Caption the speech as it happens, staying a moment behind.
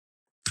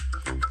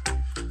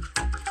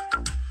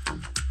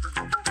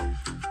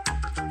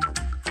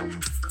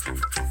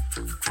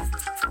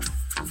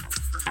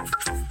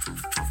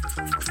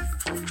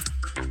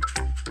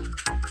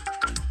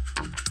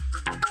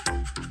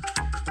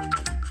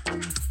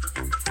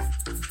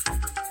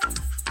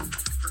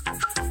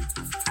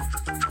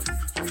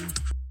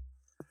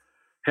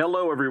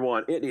Hello,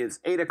 everyone. It is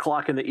 8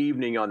 o'clock in the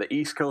evening on the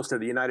east coast of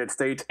the United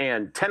States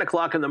and 10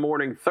 o'clock in the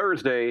morning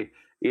Thursday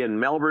in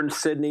Melbourne,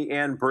 Sydney,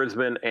 and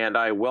Brisbane, and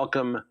I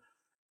welcome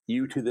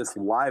you to this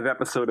live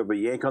episode of A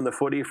Yank on the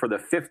Footy for the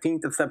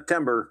 15th of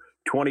September,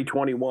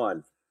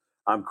 2021.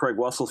 I'm Craig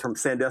Wessels from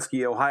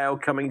Sandusky, Ohio,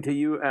 coming to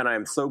you, and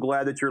I'm so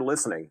glad that you're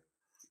listening.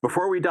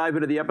 Before we dive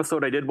into the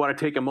episode, I did want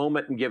to take a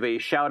moment and give a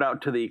shout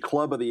out to the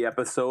club of the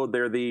episode.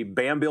 They're the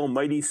Bamville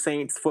Mighty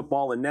Saints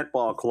Football and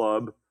Netball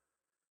Club.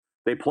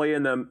 They play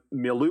in the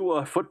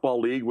Milua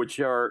Football League, which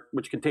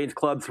contains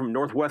clubs from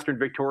northwestern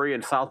Victoria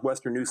and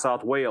southwestern New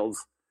South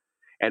Wales.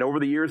 And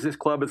over the years, this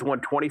club has won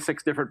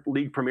 26 different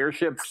league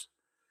premierships,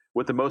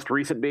 with the most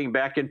recent being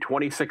back in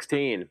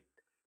 2016.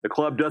 The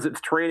club does its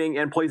training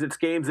and plays its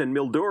games in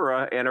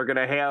Mildura and are going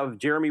to have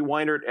Jeremy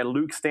Weinert and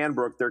Luke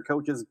Stanbrook, their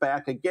coaches,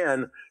 back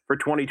again for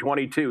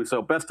 2022.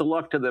 So best of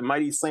luck to the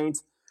Mighty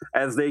Saints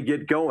as they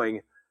get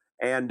going.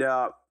 And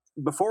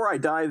before I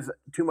dive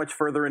too much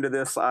further into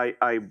this,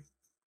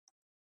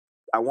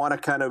 I want to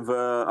kind of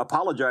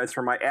apologize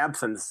for my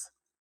absence,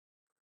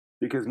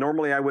 because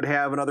normally I would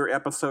have another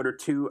episode or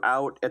two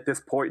out at this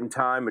point in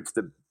time. It's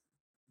the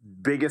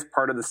biggest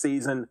part of the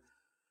season.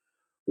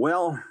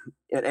 Well,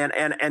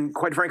 and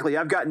quite frankly,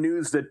 I've got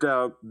news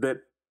that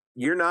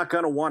you're not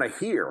going to want to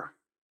hear,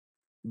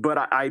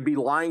 but I'd be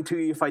lying to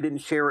you if I didn't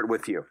share it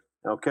with you,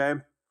 okay?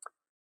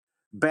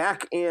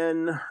 Back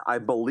in, I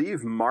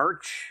believe,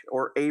 March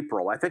or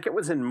April, I think it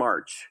was in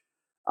March,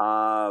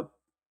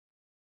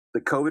 the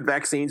COVID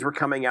vaccines were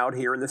coming out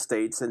here in the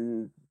States,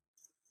 and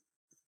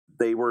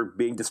they were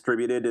being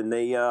distributed, and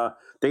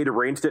they'd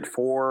arranged it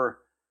for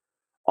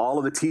all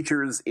of the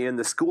teachers in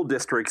the school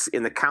districts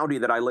in the county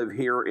that I live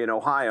here in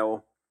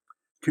Ohio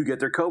to get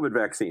their COVID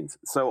vaccines.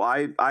 So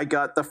I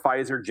got the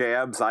Pfizer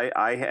jabs.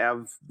 I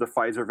have the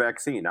Pfizer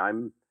vaccine.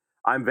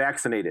 I'm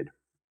vaccinated.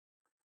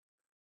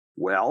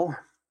 Well,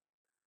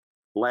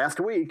 last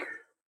week,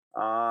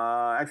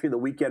 actually the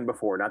weekend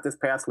before, not this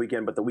past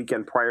weekend, but the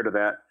weekend prior to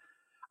that,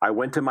 I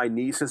went to my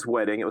niece's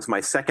wedding. It was my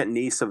second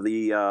niece of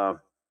the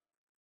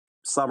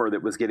summer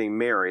that was getting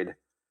married,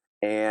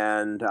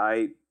 and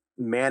I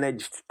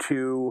managed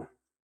to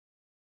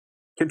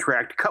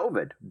contract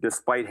COVID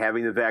despite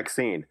having the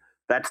vaccine.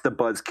 That's the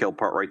buzzkill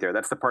part right there.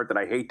 That's the part that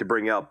I hate to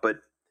bring up, but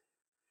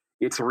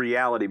it's a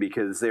reality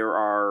because there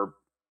are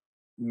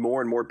more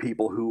and more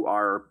people who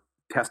are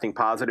testing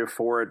positive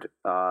for it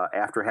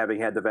after having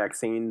had the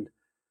vaccine.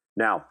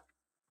 Now,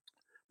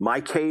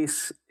 my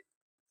case,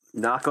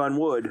 knock on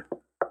wood,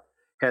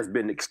 has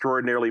been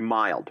extraordinarily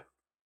mild.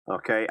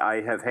 Okay,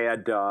 I have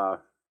had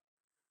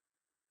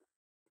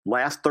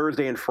last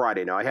Thursday and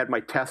Friday. Now, I had my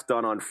test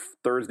done on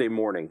Thursday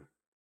morning,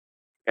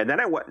 and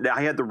then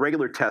I had the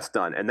regular test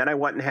done, and then I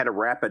went and had a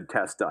rapid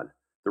test done.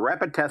 The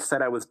rapid test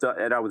said I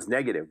was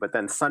negative, but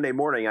then Sunday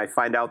morning I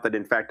find out that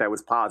in fact I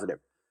was positive.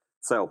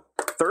 So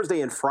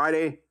Thursday and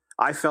Friday,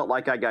 I felt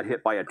like I got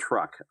hit by a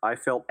truck. I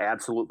felt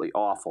absolutely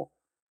awful,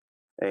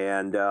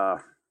 and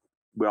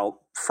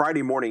well,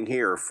 Friday morning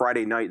here,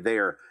 Friday night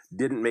there,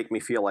 didn't make me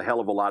feel a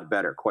hell of a lot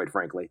better, quite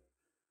frankly.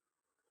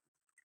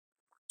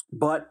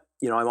 But,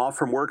 you know, I'm off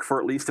from work for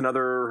at least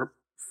another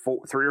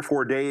 3 or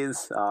 4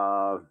 days.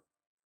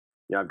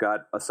 I've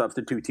got a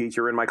substitute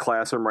teacher in my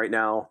classroom right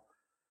now,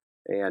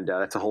 and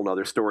that's a whole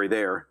nother story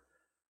there.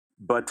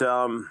 But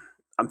I'm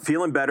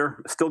feeling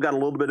better. Still got a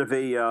little bit of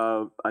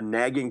a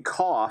nagging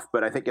cough,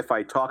 but I think if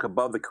I talk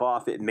above the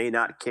cough, it may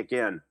not kick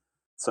in.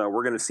 So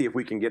we're going to see if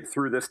we can get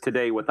through this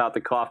today without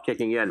the cough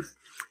kicking in.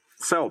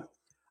 So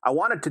I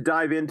wanted to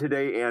dive in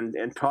today and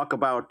talk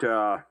about,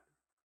 the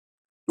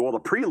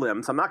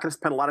prelims. I'm not going to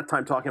spend a lot of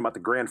time talking about the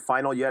grand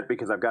final yet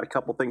because I've got a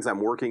couple things I'm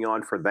working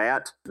on for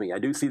that. I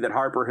do see that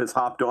Harper has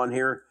hopped on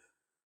here.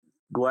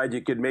 Glad you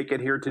could make it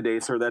here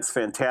today, sir. That's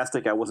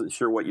fantastic. I wasn't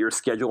sure what your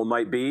schedule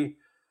might be.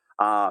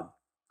 But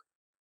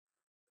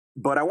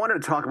I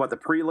wanted to talk about the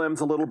prelims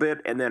a little bit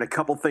and then a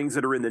couple things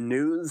that are in the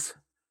news.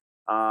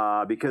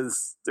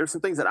 Because there's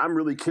some things that I'm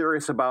really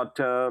curious about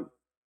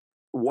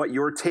what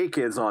your take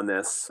is on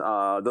this,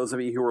 those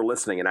of you who are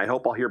listening. And I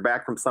hope I'll hear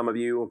back from some of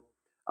you,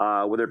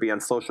 whether it be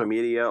on social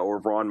media or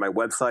over on my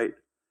website.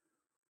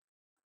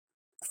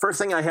 First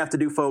thing I have to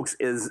do, folks,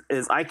 is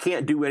I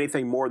can't do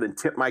anything more than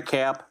tip my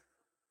cap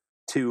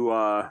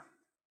to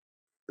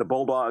the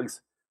Bulldogs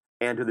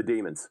and to the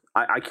Demons.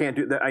 I can't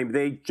do that. I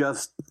mean,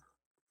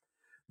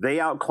 they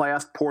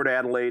outclassed Port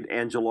Adelaide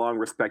and Geelong,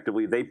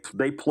 respectively.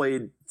 They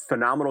played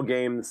phenomenal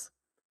games,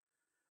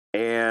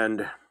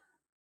 and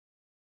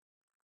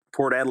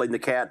Port Adelaide and the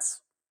Cats,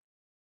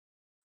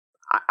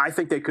 I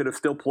think they could have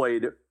still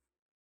played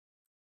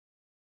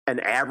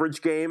an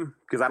average game,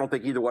 because I don't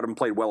think either one of them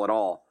played well at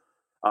all.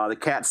 The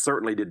Cats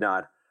certainly did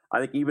not. I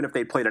think even if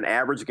they played an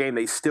average game,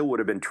 they still would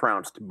have been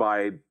trounced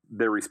by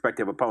their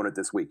respective opponent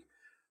this week.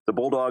 The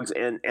Bulldogs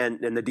and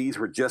the D's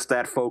were just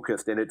that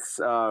focused, and it's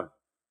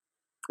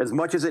as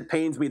much as it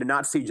pains me to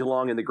not see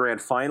Geelong in the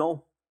grand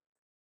final,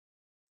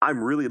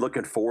 I'm really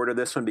looking forward to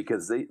this one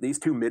because these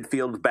two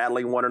midfields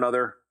battling one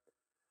another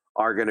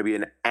are going to be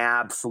an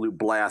absolute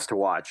blast to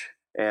watch.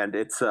 And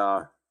it's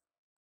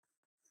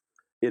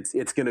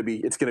it's going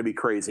to be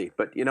crazy.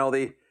 But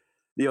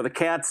the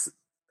Cats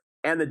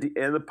and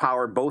the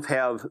Power both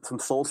have some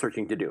soul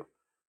searching to do.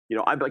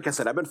 Like I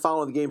said, I've been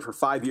following the game for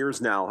 5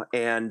 years now,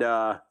 and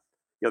the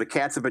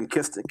Cats have been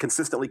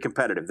consistently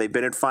competitive. They've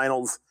been in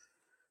finals,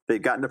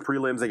 they've gotten to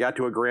prelims, they got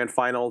to a grand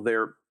final.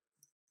 They've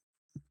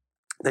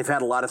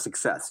had a lot of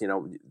success.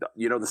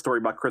 The story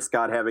about Chris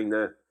Scott having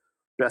the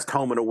best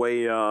home and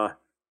away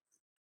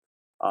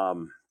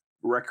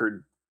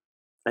record,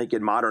 I think,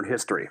 in modern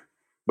history,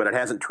 but it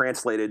hasn't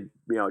translated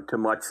to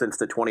much since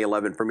the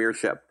 2011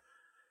 premiership.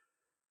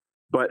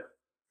 But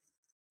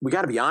we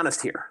got to be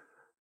honest here.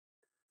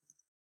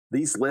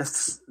 These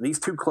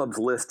two clubs'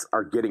 lists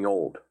are getting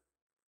old.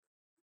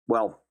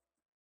 Well,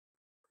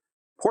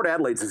 Port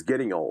Adelaide's is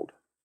getting old.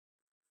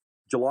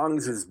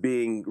 Geelong's is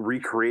being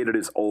recreated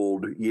as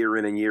old year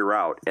in and year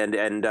out,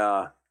 and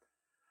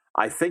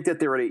I think that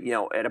they're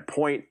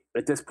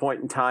at this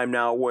point in time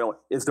now. Well,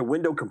 is the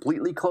window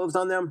completely closed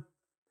on them?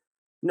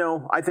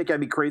 No, I think I'd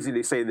be crazy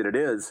to say that it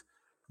is,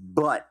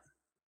 but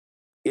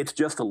it's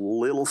just a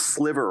little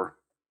sliver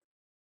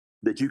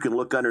that you can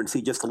look under and see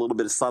just a little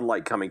bit of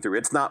sunlight coming through.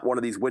 It's not one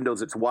of these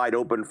windows that's wide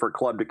open for a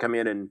club to come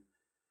in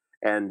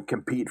and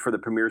compete for the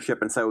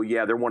premiership and say, oh,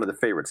 yeah, they're one of the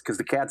favorites. Because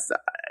the Cats,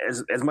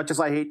 as much as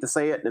I hate to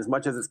say it, and as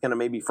much as it's going to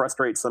maybe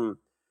frustrate some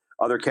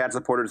other Cat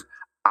supporters,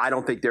 I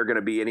don't think they're going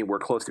to be anywhere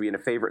close to being a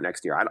favorite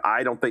next year.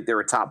 I don't think they're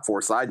a top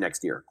 4 side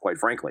next year, quite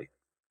frankly.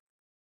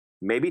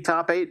 Maybe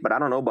top 8, but I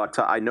don't know about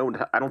I don't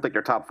think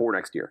they're top 4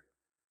 next year.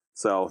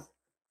 So,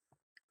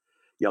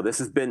 this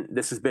has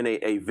been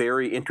a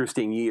very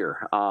interesting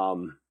year.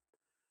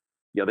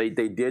 They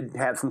did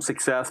have some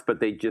success,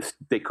 but they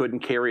couldn't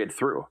carry it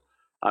through.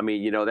 I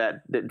mean,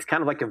 that it's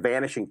kind of like a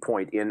vanishing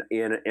point in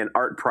an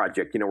art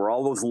project, where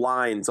all those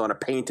lines on a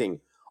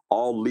painting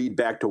all lead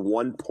back to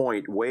one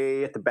point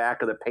way at the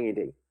back of the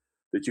painting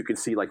that you can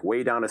see like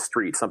way down a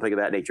street, something of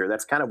that nature.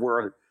 That's kind of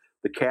where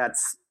the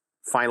Cats'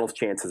 finals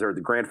chances or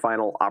the grand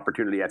final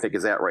opportunity, I think,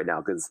 is at right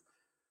now, because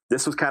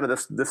this was kind of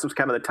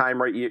the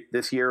time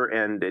this year,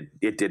 and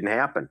it didn't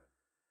happen.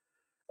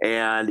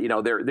 And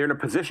they're in a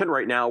position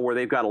right now where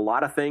they've got a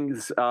lot of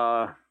things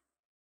that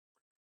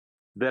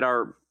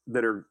are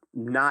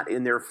not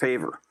in their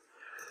favor.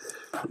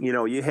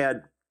 You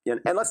had,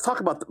 and let's talk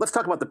about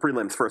the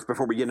prelims first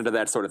before we get into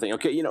that sort of thing.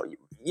 Okay,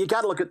 you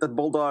got to look at the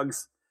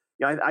Bulldogs.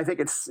 I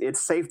think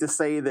it's safe to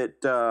say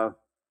that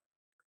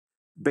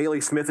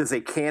Bailey Smith is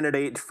a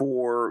candidate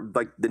for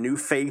like the new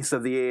face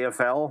of the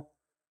AFL.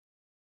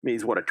 I mean,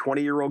 he's a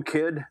 20-year-old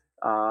kid.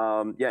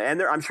 And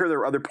I'm sure there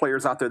are other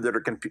players out there that are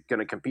going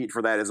to compete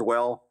for that as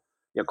well.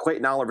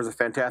 Clayton Oliver's a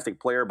fantastic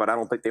player, but I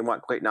don't think they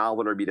want Clayton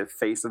Oliver to be the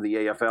face of the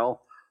AFL.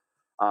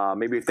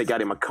 Maybe if they got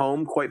him a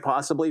comb, quite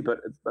possibly, but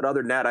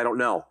other than that, I don't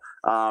know.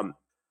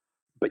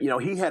 But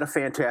he had a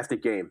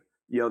fantastic game.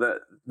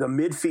 The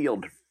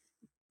midfield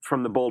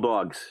from the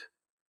Bulldogs.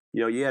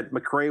 You had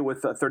McRae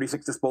with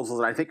 36 disposals,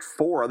 and I think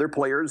 4 other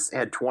players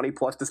had 20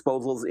 plus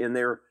disposals in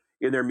their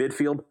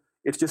midfield.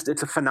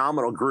 It's a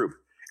phenomenal group.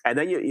 And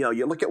then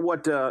you look at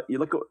what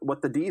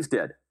the D's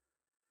did.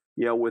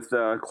 With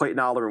Clayton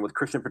Oliver and with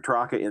Christian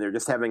Petrarca in there,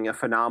 just having a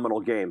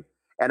phenomenal game.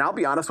 And I'll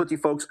be honest with you,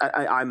 folks,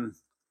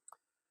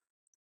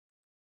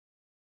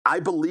 I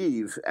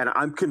believe, and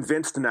I'm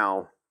convinced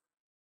now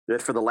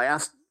that for the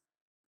last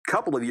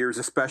couple of years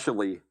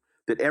especially,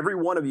 that every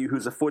one of you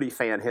who's a footy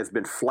fan has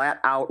been flat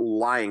out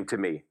lying to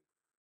me.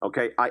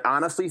 Okay? I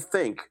honestly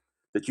think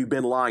that you've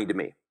been lying to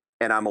me,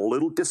 and I'm a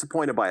little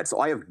disappointed by it. So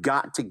I have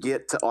got to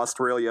get to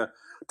Australia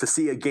to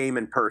see a game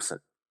in person,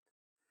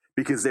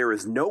 because there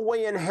is no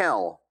way in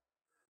hell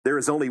there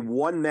is only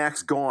one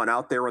Max Gawn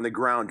out there on the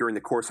ground during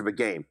the course of a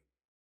game.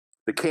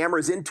 The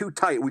camera's in too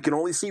tight. We can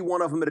only see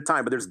one of them at a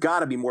time, but there's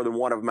got to be more than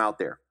one of them out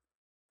there.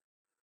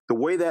 The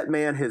way that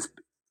man has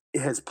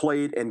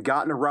played and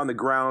gotten around the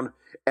ground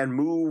and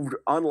moved,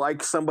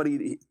 unlike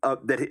somebody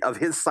of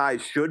his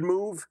size should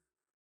move,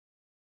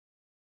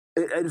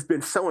 it has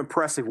been so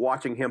impressive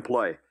watching him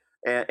play.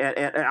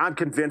 And I'm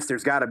convinced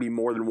there's got to be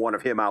more than one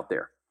of him out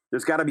there.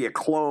 There's got to be a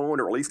clone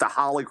or at least a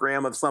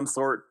hologram of some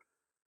sort,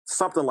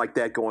 something like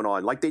that going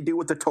on, like they do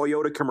with the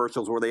Toyota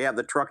commercials where they have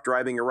the truck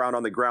driving around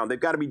on the ground. They've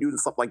got to be doing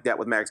stuff like that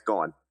with Max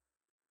Gawn.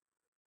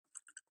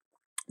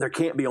 There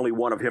can't be only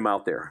one of him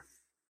out there.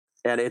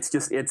 And his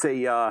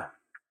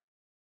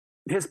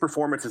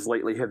performances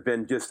lately have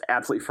been just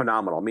absolutely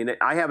phenomenal. I mean,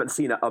 I haven't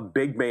seen a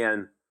big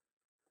man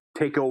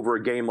take over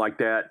a game like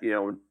that,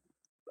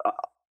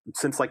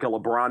 since like a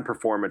LeBron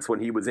performance when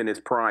he was in his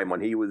prime,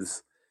 when he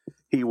was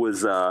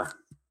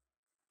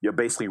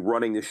basically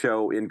running the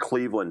show in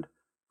Cleveland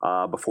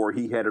before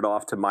he headed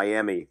off to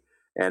Miami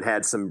and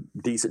had some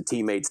decent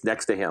teammates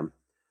next to him.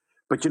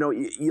 But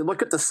you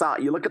look at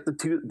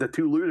the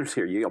two losers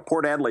here.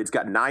 Port Adelaide's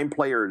got 9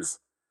 players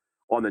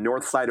on the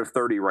north side of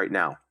 30 right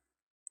now.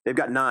 They've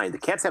got 9. The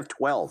Cats have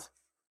 12.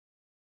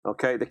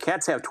 Okay, the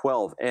Cats have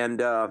 12,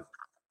 and I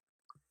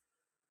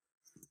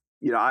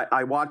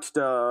watched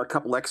a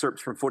couple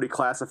excerpts from Footy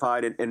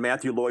Classified, and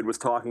Matthew Lloyd was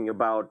talking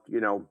about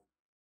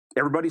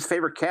everybody's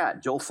favorite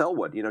cat, Joel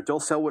Selwood. Joel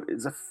Selwood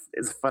is a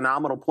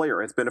phenomenal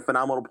player. Has been a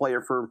phenomenal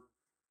player for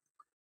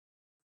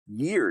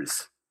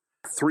years,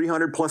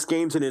 300 plus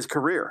games in his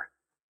career,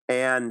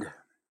 and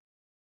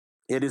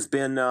it has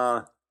been.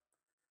 I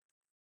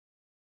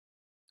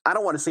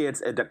don't want to say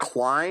it's a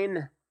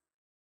decline,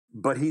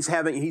 but he's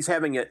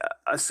having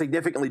a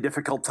significantly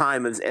difficult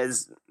time,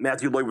 as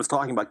Matthew Lloyd was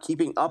talking about,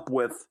 keeping up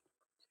with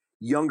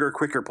younger,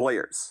 quicker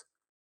players.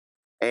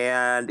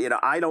 And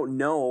I don't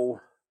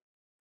know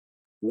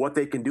what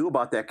they can do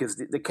about that, because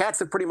the Cats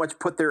have pretty much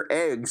put their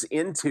eggs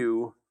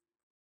into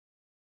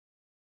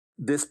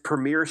this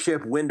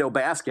premiership window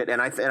basket,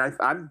 and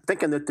I'm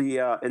thinking that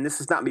and this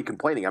is not me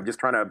complaining. I'm just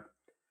trying to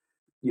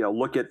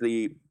look at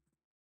the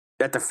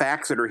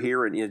facts that are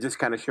here and just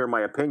kind of share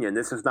my opinion.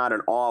 This is not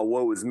an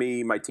woe is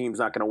me, my team's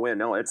not going to win.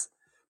 No,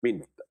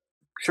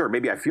 sure,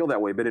 maybe I feel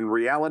that way, but in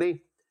reality,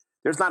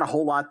 there's not a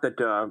whole lot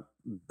that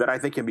I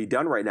think can be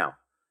done right now.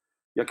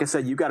 Like I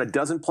said, you've got a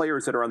dozen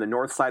players that are on the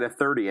north side of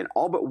 30, and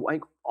all but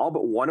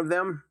one of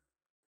them,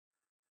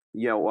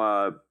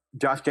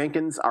 Josh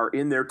Jenkins, are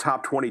in their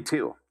top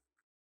 22.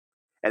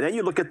 And then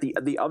you look at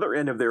the other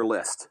end of their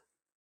list.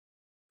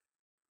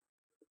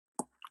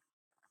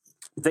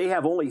 They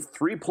have only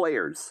three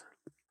players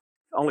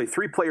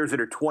that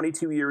are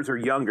 22 years or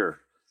younger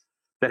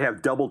that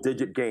have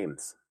double-digit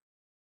games.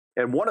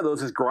 And one of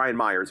those is Brian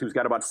Myers, who's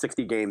got about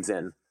 60 games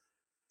in.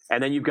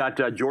 And then you've got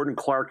Jordan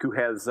Clark, who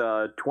has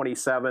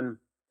 27.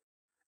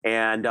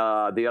 And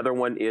the other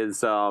one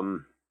is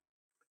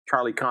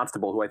Charlie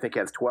Constable, who I think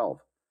has 12.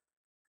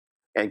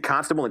 And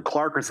Constable and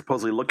Clark are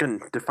supposedly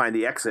looking to find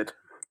the exit.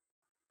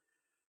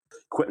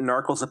 Quentin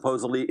Narkle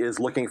supposedly is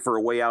looking for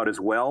a way out as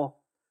well,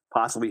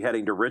 possibly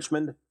heading to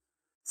Richmond.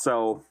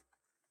 So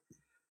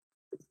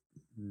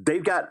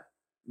they've got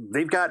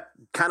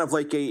kind of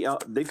like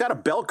they've got a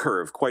bell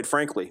curve, quite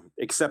frankly,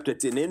 except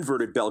it's an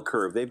inverted bell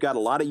curve. They've got a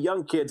lot of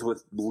young kids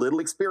with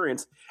little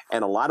experience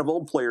and a lot of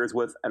old players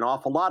with an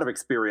awful lot of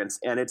experience,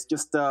 and it's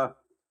just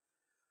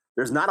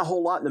there's not a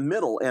whole lot in the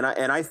middle. And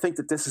I think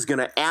that this is going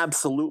to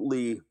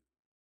absolutely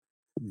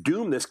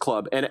doom this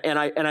club. And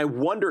I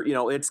wonder,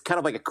 it's kind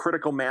of like a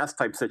critical mass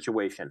type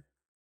situation.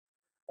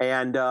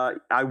 And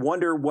I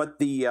wonder what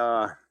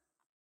the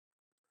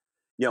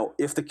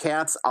if the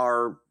Cats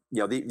are,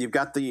 you've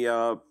got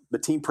the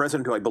team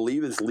president, who I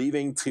believe is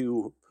leaving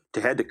to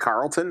head to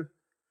Carleton,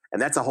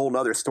 and that's a whole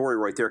other story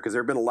right there, because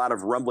there have been a lot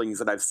of rumblings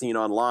that I've seen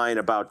online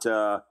about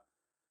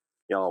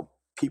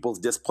people's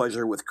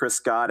displeasure with Chris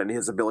Scott and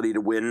his ability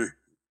to win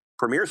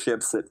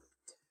premierships, that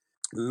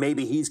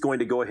maybe he's going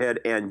to go ahead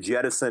and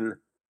jettison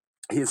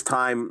his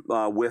time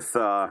with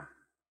the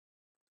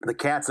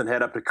Cats and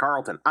head up to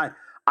Carleton. I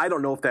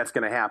don't know if that's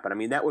going to happen. I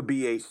mean, that would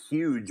be a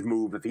huge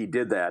move if he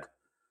did that.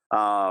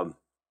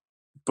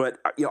 But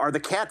are the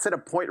Cats at a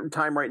point in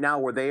time right now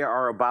where they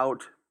are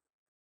about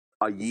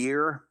a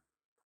year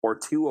or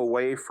two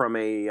away from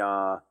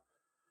a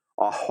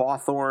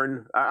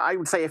Hawthorne? I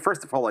would say,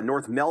 first of all, a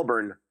North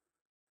Melbourne,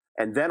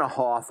 and then a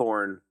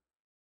Hawthorne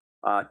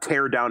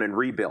tear down and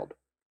rebuild,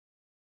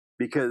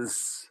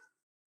 because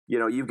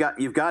you've got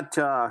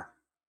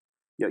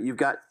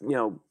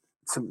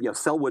some,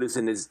 Selwood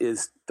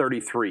is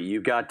 33.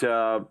 You've got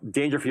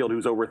Dangerfield,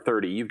 who's over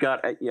 30. You've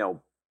got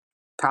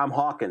Tom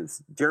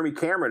Hawkins. Jeremy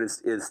Cameron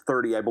is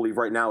 30, I believe,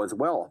 right now as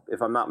well,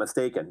 if I'm not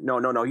mistaken.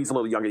 No, he's a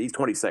little younger. He's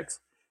 26.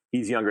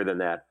 He's younger than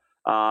that.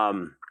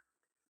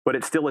 But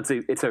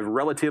it's a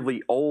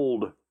relatively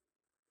old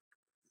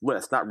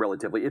list. Not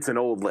relatively. It's an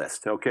old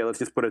list. Okay, let's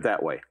just put it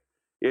that way.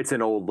 It's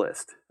an old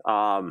list.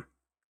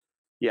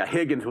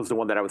 Higgins was the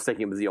one that I was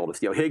thinking was the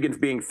oldest. Higgins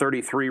being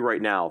 33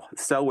 right now.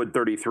 Selwood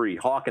 33.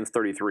 Hawkins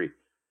 33.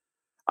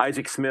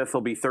 Isaac Smith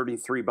will be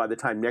 33 by the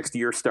time next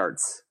year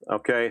starts.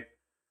 Okay.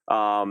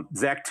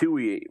 Zach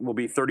Tui will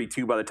be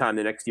 32 by the time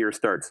the next year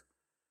starts.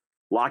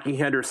 Lockie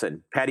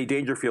Henderson, Patty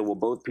Dangerfield will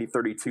both be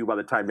 32 by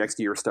the time next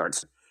year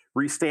starts.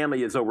 Reece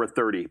Stanley is over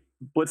 30.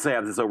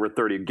 Blitzabs is over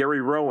 30.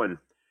 Gary Rowan,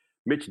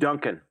 Mitch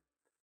Duncan,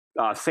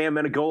 Sam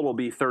Menegola will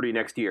be 30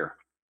 next year.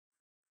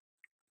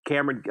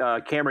 Cameron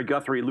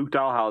Guthrie, Luke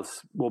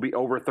Dahlhaus will be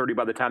over 30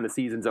 by the time the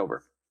season's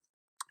over.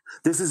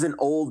 This is an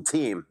old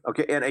team.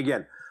 Okay, and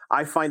again,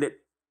 I find it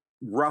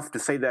rough to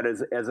say that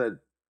as a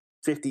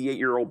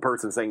 58-year-old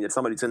person saying that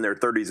somebody's in their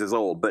 30s is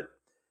old, but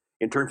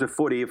in terms of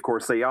footy, of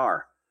course they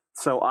are.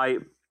 So I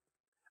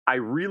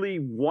really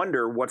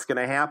wonder what's going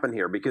to happen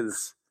here,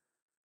 because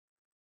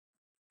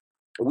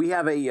we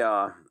have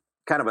a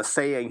kind of a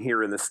saying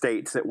here in the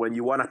States that when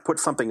you want to put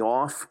something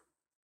off,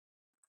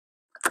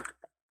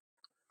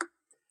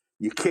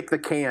 you kick the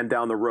can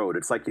down the road.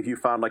 It's like if you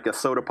found like a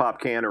soda pop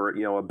can or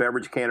a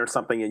beverage can or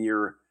something, and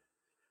you're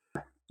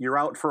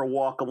out for a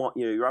walk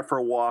you're out for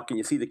a walk and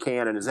you see the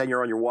can, and as then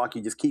you're on your walk,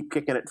 you just keep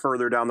kicking it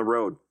further down the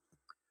road.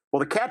 Well,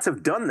 the Cats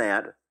have done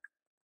that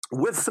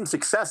with some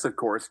success, of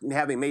course,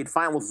 having made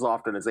finals as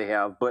often as they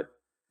have. But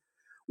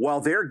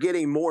while they're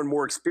getting more and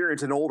more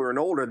experience and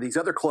older, these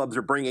other clubs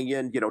are bringing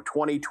in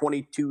 20,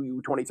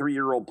 22,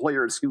 23-year-old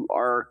players who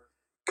are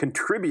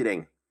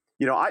contributing.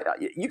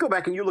 You go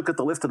back and you look at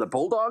the list of the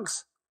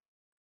Bulldogs.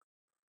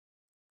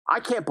 I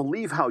can't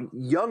believe how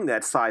young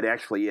that side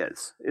actually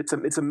is.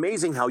 It's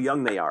amazing how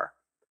young they are.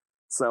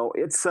 So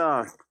it's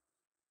going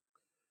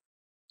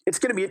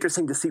to be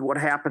interesting to see what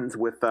happens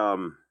with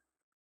the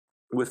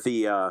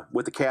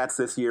Cats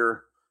this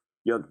year.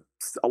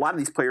 A lot of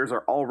these players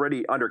are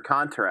already under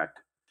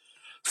contract.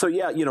 So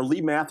yeah,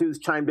 Lee Matthews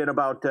chimed in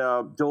about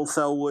Joel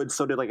Selwood.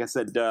 So did, like I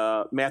said,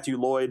 Matthew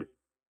Lloyd.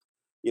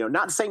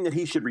 Not saying that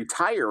he should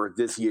retire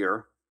this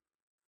year,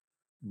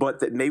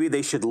 but that maybe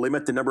they should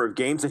limit the number of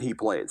games that he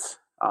plays.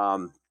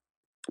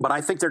 But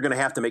I think they're going to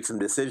have to make some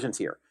decisions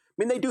here. I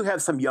mean, they do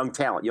have some young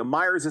talent.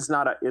 Myers is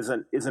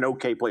an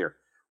okay player.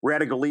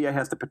 Radaglia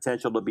has the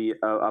potential to be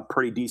a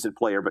pretty decent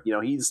player, but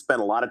he's spent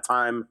a lot of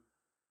time,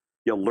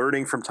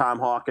 learning from Tom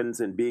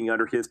Hawkins and being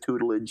under his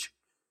tutelage.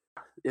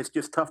 It's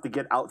just tough to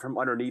get out from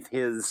underneath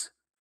his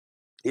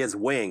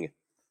wing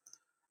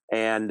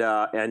and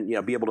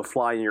be able to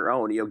fly on your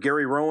own.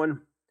 Gary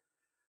Rowan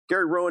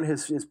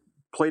has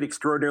played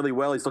extraordinarily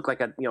well. He's looked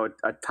like a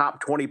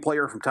top 20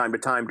 player from time to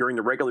time during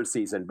the regular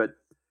season, but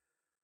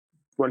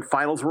when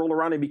finals roll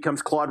around, he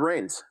becomes Claude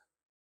Rains,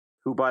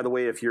 who, by the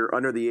way, if you're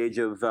under the age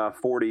of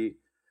 40,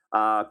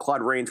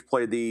 Claude Rains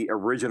played the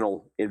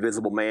original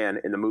Invisible Man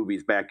in the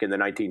movies back in the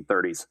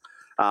 1930s.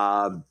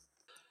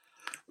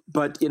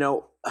 But,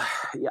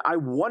 I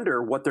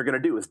wonder what they're going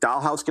to do. Is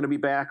Dahlhaus going to be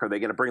back? Are they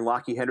going to bring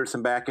Lockie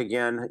Henderson back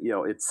again?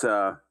 It's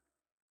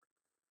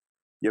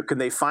can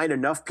they find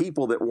enough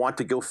people that want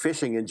to go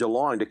fishing in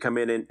Geelong to come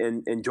in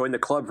and join the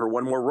club for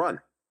one more run?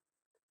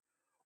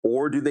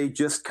 Or do they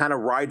just kind of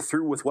ride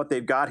through with what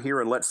they've got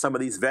here and let some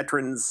of these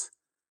veterans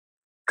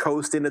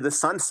coast into the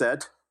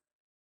sunset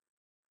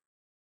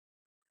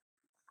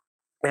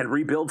and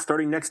rebuild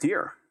starting next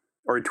year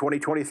or in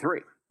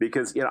 2023?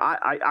 Because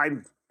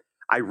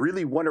I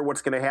really wonder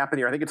what's going to happen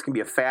here. I think it's going to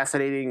be a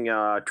fascinating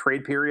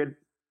trade period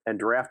and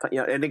draft.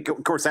 And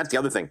of course, that's the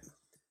other thing.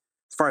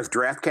 As far as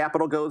draft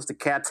capital goes, the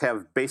Cats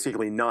have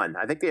basically none.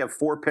 I think they have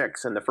 4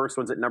 picks, and the first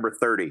one's at number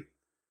 30.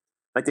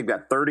 I think they've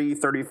got 30,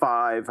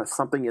 35,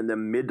 something in the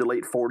mid to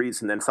late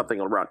 40s, and then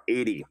something around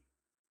 80.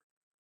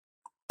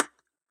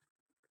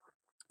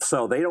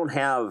 So they don't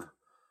have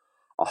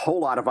a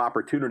whole lot of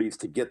opportunities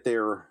to get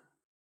their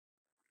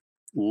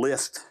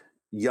list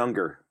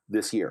younger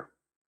this year.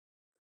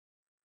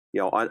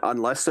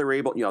 Unless they're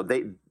able, are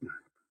they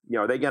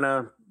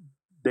gonna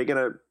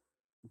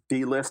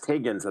delist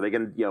Higgins? Are they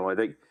gonna,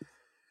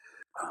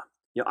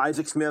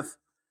 Isaac Smith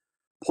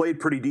played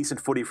pretty decent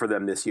footy for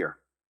them this year.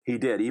 He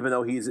did, even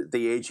though he's at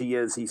the age he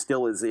is. He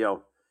still is,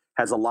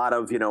 has a lot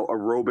of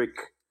aerobic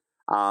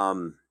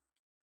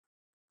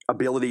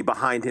ability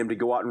behind him to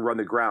go out and run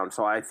the ground.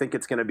 So I think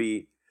it's going to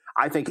be.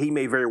 I think he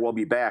may very well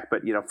be back.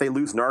 But if they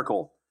lose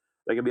Narkle,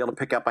 they're going to be able to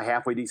pick up a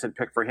halfway decent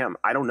pick for him.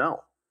 I don't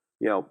know.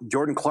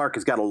 Jordan Clark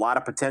has got a lot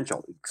of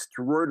potential.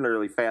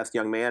 Extraordinarily fast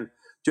young man.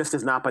 Just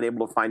has not been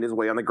able to find his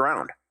way on the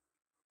ground.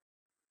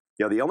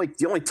 The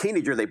only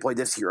teenager they played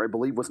this year, I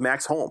believe, was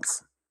Max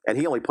Holmes, and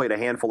he only played a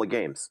handful of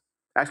games.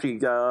 Actually,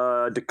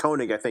 De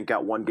Koning, I think,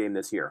 got 1 game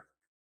this year.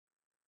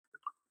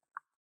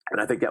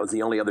 And I think that was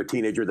the only other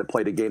teenager that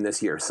played a game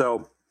this year.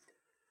 So,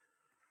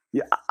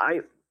 yeah,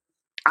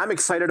 I'm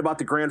excited about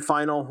the grand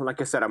final. Like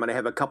I said, I'm going to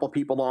have a couple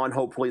people on,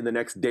 hopefully in the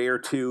next day or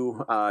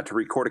two, to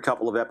record a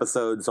couple of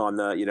episodes on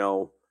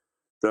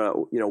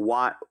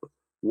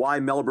why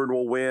Melbourne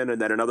will win,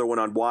 and then another one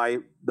on why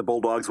the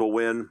Bulldogs will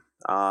win.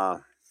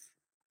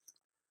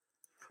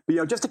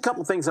 But just a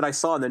couple things that I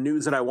saw in the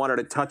news that I wanted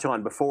to touch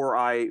on before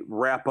I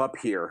wrap up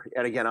here.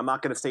 And again, I'm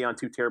not going to stay on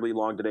too terribly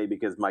long today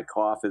because my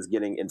cough is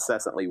getting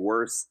incessantly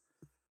worse.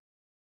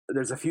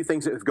 There's a few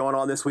things that have gone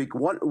on this week.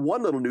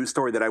 One little news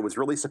story that I was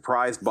really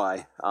surprised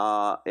by,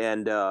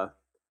 and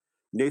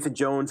Nathan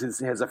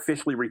Jones has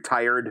officially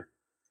retired,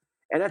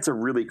 and that's a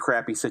really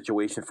crappy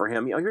situation for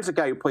him. Here's a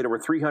guy who played over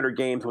 300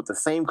 games with the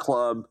same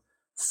club,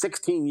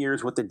 16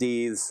 years with the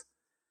D's,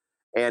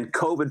 and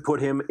COVID put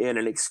him in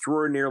an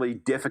extraordinarily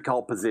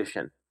difficult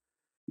position.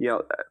 In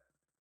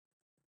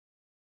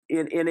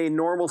a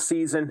normal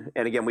season,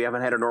 and again, we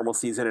haven't had a normal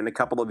season in a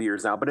couple of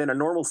years now, but in a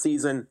normal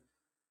season,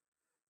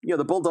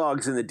 the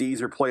Bulldogs and the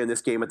D's are playing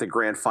this game at the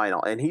grand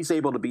final, and he's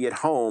able to be at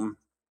home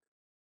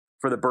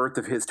for the birth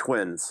of his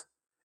twins.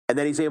 And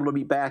then he's able to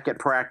be back at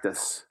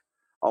practice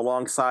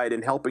alongside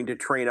and helping to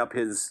train up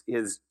his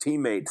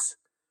teammates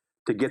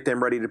to get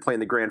them ready to play in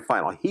the grand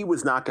final. He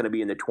was not going to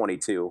be in the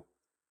 22.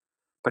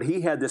 But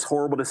he had this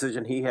horrible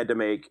decision he had to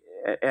make,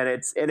 and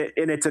it's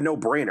a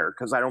no-brainer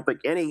because I don't think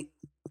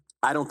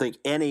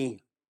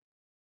any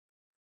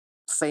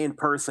sane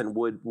person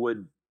would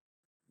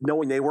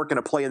knowing they weren't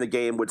going to play in the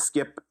game would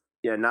skip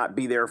and not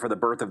be there for the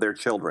birth of their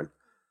children.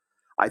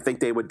 I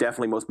think they would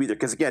definitely most be there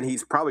because again,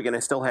 he's probably going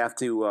to still have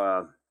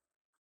to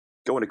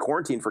go into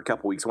quarantine for a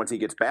couple of weeks once he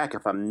gets back,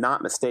 if I'm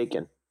not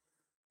mistaken,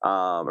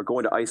 or go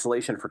into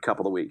isolation for a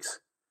couple of weeks.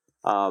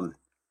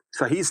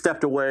 So he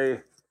stepped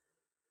away.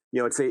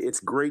 It's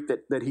great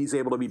that he's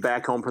able to be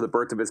back home for the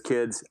birth of his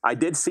kids. I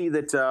did see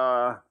that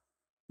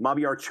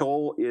Mabior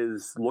Chol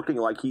is looking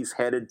like he's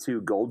headed to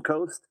Gold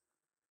Coast.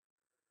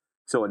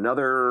 So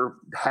another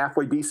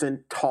halfway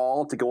decent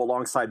tall to go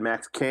alongside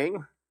Max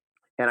King.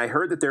 And I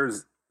heard that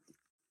there's,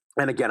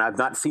 and again, I've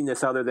not seen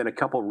this other than a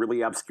couple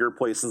really obscure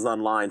places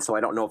online, so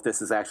I don't know if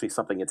this is actually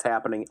something that's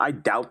happening. I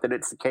doubt that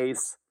it's the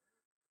case.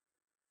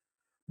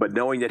 But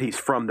knowing that he's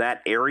from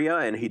that area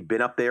and he'd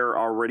been up there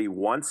already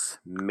once,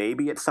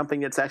 maybe it's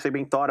something that's actually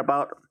being thought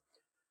about.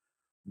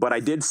 But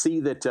I did see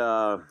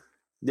a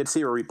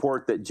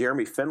report that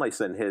Jeremy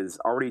Finlayson has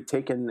already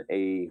taken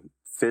a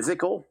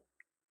physical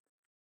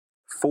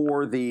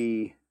for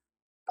the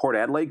Port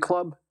Adelaide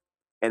club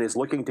and is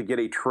looking to get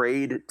a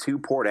trade to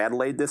Port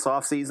Adelaide this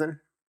offseason,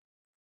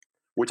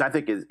 which I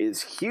think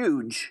is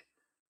huge.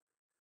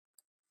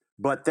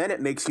 But then it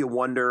makes you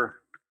wonder,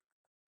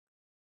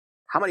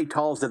 how many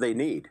talls do they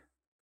need?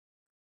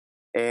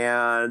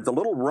 And the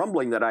little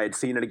rumbling that I had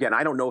seen, and again,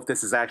 I don't know if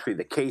this is actually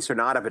the case or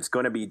not, if it's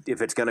going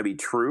to be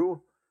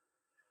true.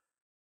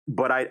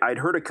 But I'd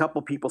heard a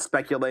couple people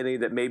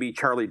speculating that maybe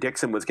Charlie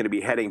Dixon was going to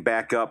be heading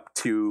back up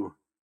to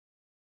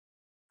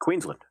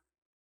Queensland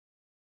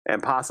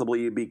and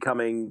possibly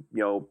becoming,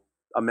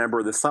 a member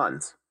of the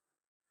Suns.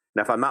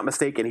 Now, if I'm not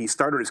mistaken, he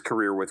started his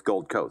career with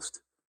Gold Coast.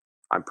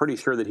 I'm pretty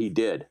sure that he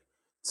did.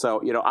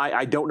 So,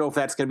 I don't know if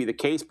that's going to be the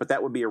case, but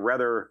that would be a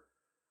rather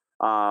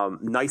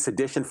nice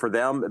addition for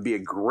them. It'd be a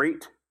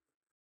great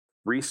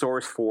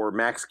resource for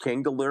Max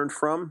King to learn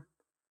from.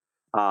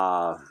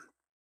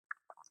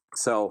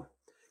 So,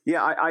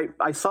 yeah,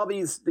 I saw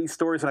these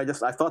stories and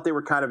I thought they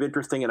were kind of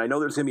interesting, and I know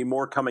there's going to be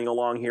more coming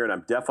along here, and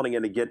I'm definitely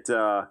going to get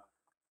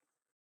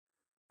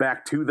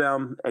back to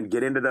them and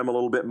get into them a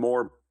little bit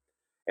more.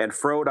 And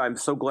Frode, I'm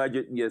so glad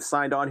you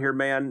signed on here,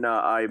 man.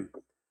 I've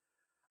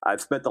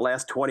spent the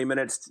last 20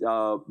 minutes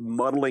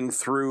muddling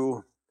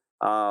through,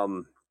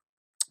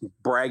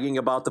 bragging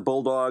about the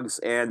Bulldogs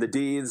and the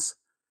D's,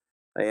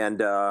 and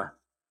like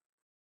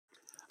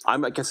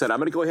I said, I'm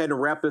going to go ahead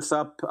and wrap this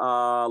up,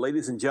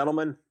 ladies and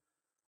gentlemen.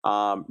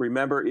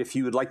 Remember, if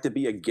you would like to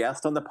be a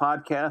guest on the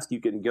podcast,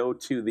 you can go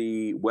to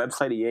the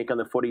website at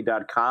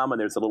yankonthefooty.com, and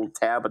there's a little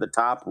tab at the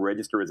top,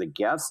 register as a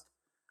guest.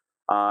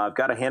 I've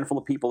got a handful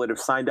of people that have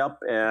signed up,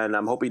 and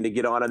I'm hoping to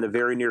get on in the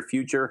very near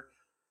future.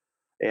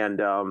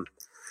 And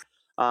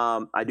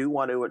I do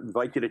want to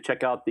invite you to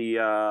check out the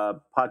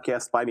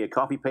podcast Buy Me a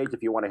Coffee page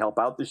if you want to help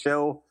out the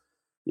show.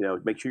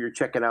 Make sure you're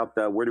checking out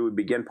the Where Do We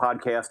Begin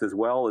podcast as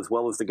well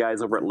as the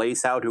guys over at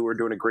Lace Out who are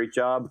doing a great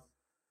job.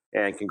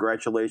 And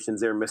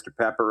congratulations there, Mr.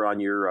 Pepper, on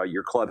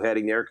your club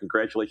heading there.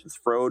 Congratulations,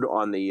 Frode,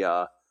 on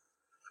the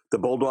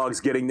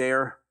Bulldogs getting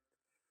there.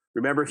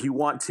 Remember, if you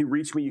want to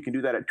reach me, you can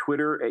do that at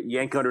Twitter at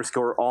 @Yank_on,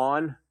 or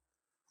on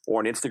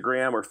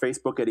Instagram or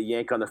Facebook at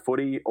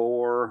 @YankOnTheFooty,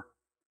 or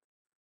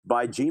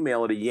by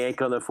Gmail at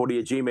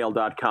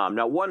 @yankonthefooty@gmail.com.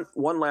 Now,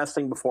 one last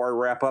thing before I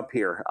wrap up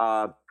here.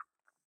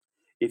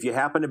 If you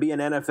happen to be an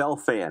NFL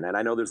fan, and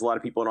I know there's a lot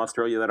of people in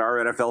Australia that are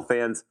NFL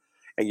fans,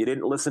 and you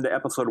didn't listen to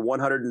episode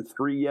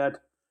 103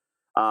 yet,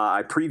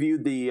 I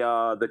previewed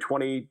the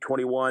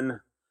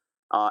 2021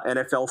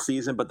 NFL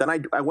season, but then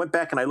I went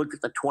back and I looked at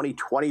the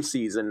 2020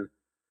 season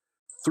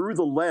through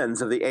the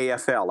lens of the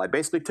AFL. I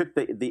basically took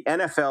the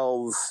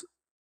NFL's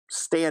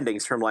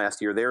standings from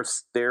last year,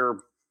 their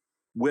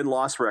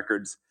win-loss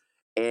records,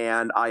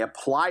 and I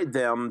applied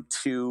them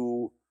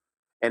to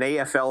an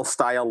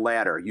AFL-style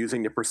ladder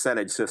using the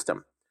percentage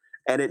system.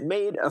 And it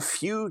made a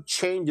few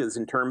changes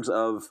in terms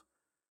of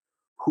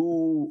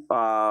who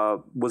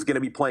was going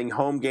to be playing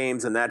home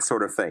games and that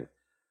sort of thing.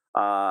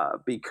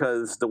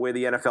 Because the way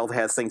the NFL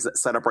has things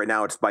set up right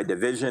now, it's by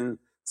division.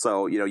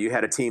 So, you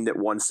had a team that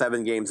won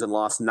 7 games and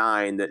lost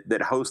 9 that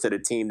hosted a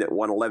team that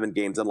won 11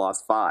 games and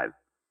lost 5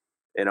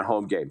 in a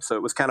home game. So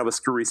it was kind of a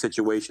screwy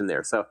situation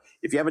there. So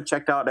if you haven't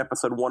checked out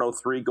episode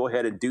 103, go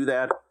ahead and do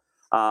that.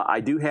 I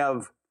do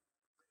have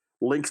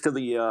links to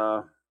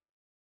the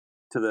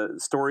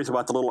stories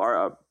about the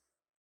little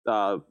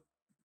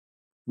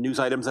news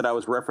items that I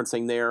was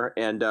referencing there.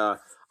 And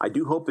I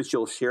do hope that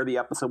you'll share the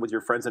episode with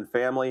your friends and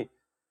family.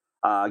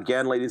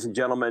 Again, ladies and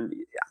gentlemen,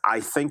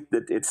 I think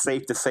that it's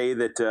safe to say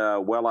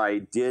that while I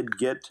did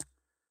get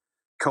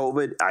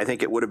COVID, I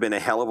think it would have been a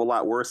hell of a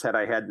lot worse had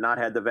I had not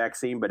had the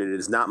vaccine, but it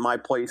is not my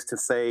place to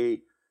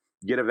say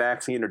get a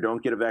vaccine or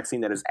don't get a vaccine.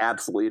 That is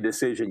absolutely a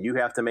decision you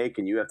have to make,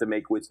 and you have to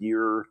make with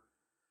the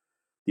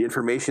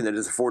information that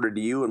is afforded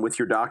to you and with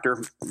your doctor.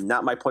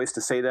 Not my place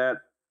to say that.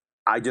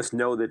 I just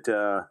know that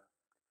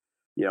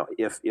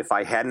if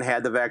I hadn't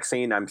had the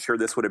vaccine, I'm sure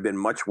this would have been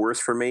much worse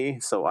for me.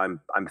 So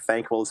I'm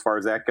thankful as far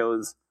as that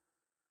goes.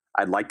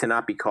 I'd like to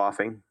not be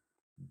coughing.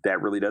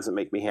 That really doesn't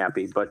make me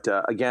happy. But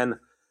again,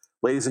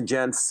 ladies and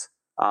gents,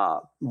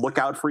 look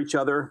out for each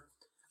other.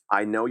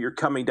 I know you're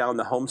coming down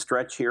the home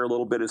stretch here a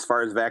little bit as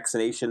far as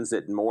vaccinations,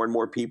 that more and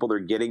more people are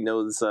getting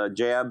those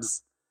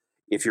jabs.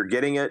 If you're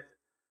getting it,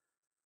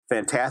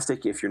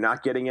 fantastic. If you're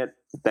not getting it,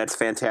 that's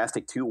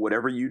fantastic too.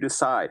 Whatever you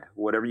decide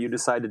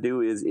to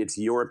do it's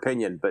your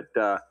opinion, but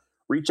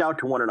reach out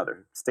to one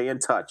another. Stay in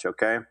touch.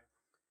 Okay.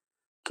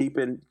 Keep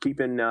in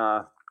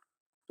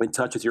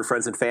touch with your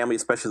friends and family,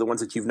 especially the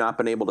ones that you've not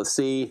been able to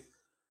see.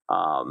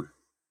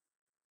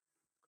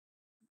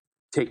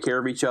 Take care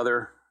of each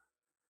other.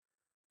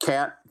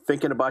 Kat,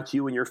 thinking about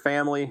you and your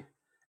family.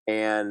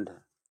 And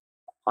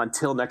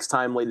until next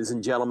time, ladies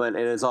and gentlemen,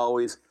 and as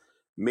always,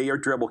 may your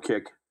dribble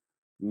kick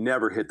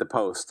never hit the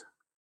post.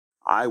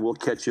 I will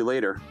catch you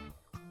later.